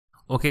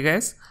Okay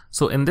guys,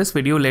 so in this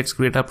video let's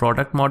create a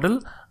product model.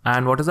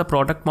 And what is a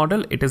product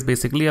model? It is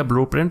basically a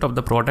blueprint of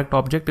the product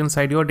object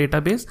inside your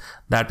database.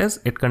 That is,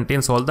 it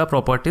contains all the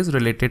properties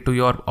related to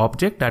your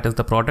object, that is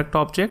the product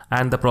object,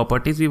 and the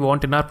properties we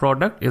want in our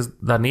product is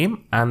the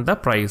name and the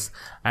price,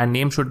 and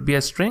name should be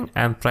a string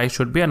and price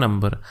should be a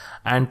number.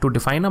 And to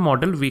define a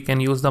model we can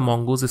use the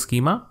Mongoose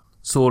Schema.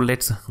 So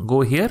let's go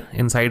here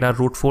inside our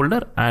root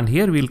folder, and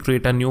here we'll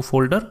create a new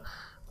folder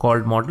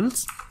called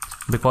models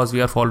because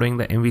we are following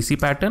the MVC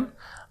pattern.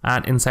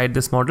 And inside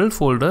this model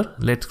folder,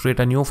 let's create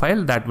a new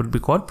file that would be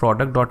called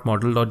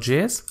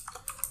product.model.js,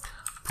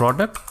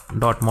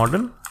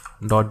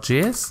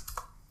 product.model.js,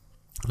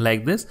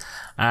 like this.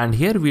 And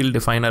here we'll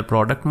define our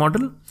product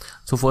model.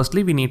 So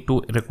firstly we need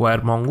to require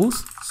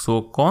mongoose.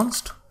 So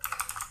const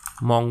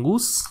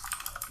mongoose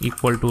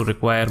equal to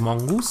require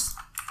mongoose.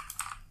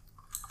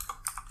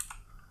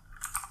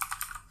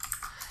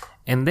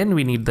 And then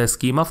we need the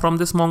schema from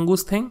this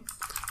mongoose thing.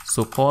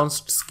 So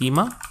const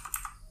schema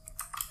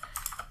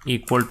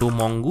equal to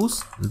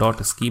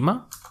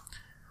mongoose.schema.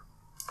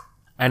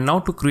 And now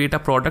to create a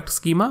product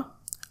schema,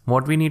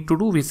 what we need to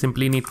do, we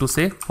simply need to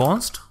say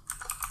const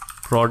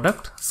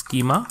product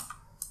schema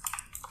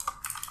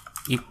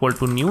equal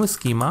to new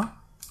schema.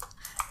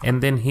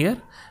 And then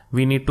here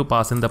we need to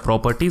pass in the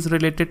properties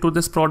related to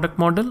this product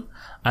model,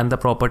 and the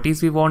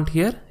properties we want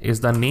here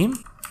is the name.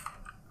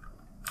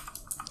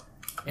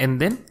 And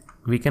then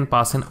we can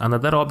pass in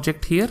another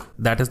object here,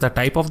 that is the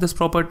type of this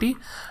property.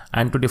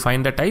 And to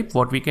define the type,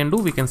 what we can do,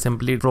 we can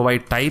simply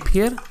provide type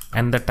here,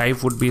 and the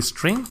type would be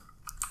string,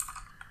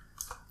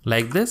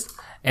 like this.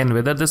 And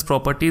whether this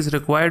property is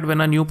required when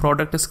a new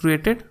product is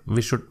created,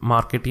 we should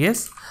mark it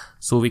yes.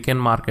 So we can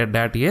mark it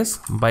that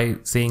yes by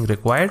saying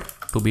required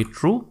to be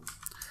true,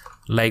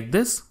 like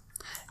this.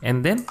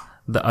 And then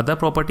the other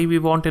property we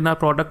want in our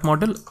product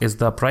model is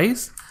the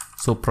price.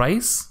 So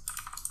price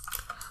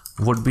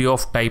would be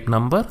of type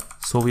number,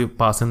 so we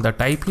pass in the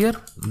type here,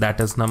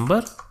 that is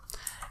number.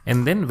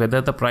 And then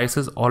whether the price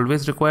is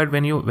always required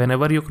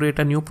whenever you create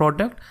a new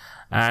product,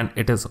 and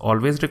it is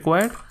always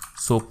required,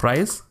 so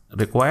price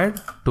required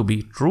to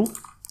be true,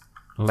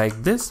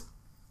 like this.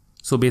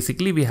 So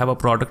basically we have a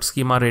product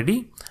schema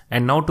ready.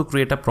 And now to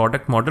create a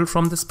product model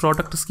from this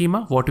product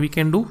schema, what we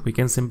can do, we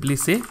can simply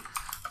say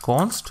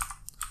const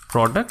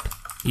product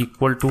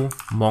equal to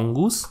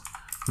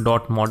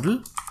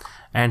mongoose.model.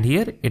 And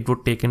here it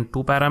would take in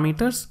two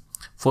parameters.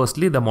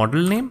 Firstly the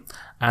model name,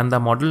 and the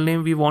model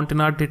name we want in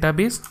our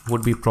database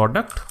would be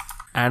product.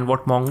 And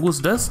what Mongoose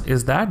does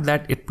is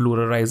that it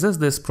pluralizes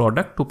this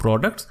product to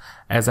products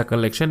as a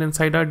collection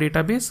inside our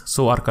database.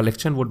 So our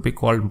collection would be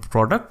called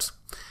products.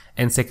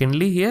 And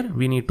secondly here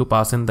we need to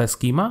pass in the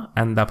schema,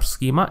 and the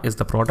schema is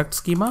the product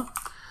schema.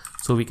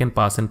 So we can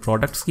pass in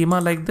product schema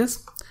like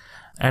this.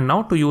 And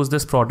now to use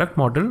this product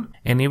model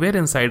anywhere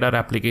inside our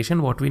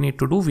application, what we need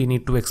to do, we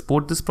need to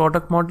export this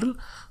product model.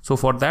 So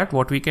for that,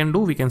 what we can do,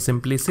 we can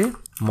simply say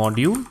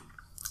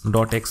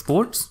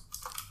module.exports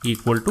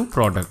equal to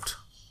product.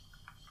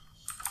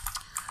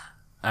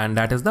 And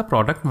that is the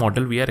product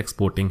model we are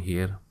exporting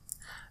here.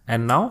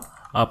 And now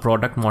our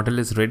product model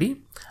is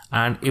ready.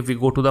 And if we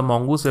go to the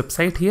Mongoose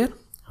website here,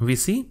 we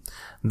see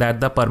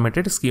that the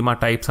permitted schema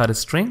types are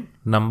string,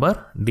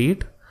 number,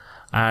 date,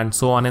 and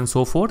so on and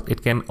so forth.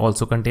 It can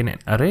also contain an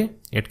array,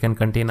 it can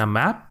contain a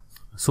map.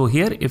 So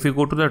here if you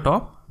go to the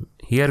top,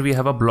 here we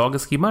have a blog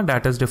schema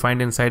that is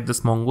defined inside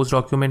this Mongoose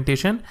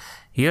documentation.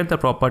 Here the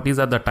properties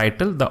are the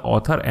title, the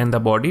author, and the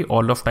body,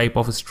 all of type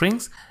of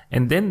strings.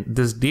 And then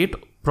this date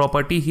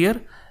property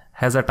here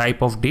has a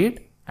type of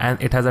date,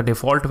 and it has a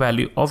default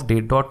value of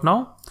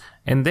date.now,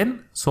 and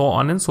then so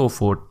on and so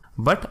forth.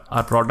 But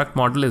our product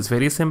model is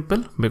very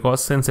simple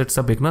because since it's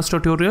a beginner's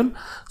tutorial,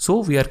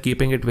 so we are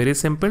keeping it very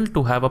simple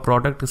to have a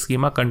product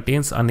schema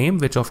contains a name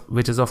which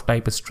is of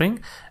type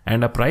string,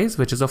 and a price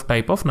which is of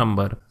type of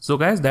number. So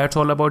guys, that's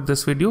all about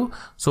this video.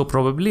 So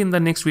probably in the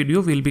next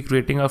video we'll be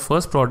creating our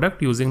first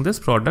product using this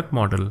product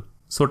model.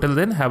 So till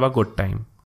then, have a good time.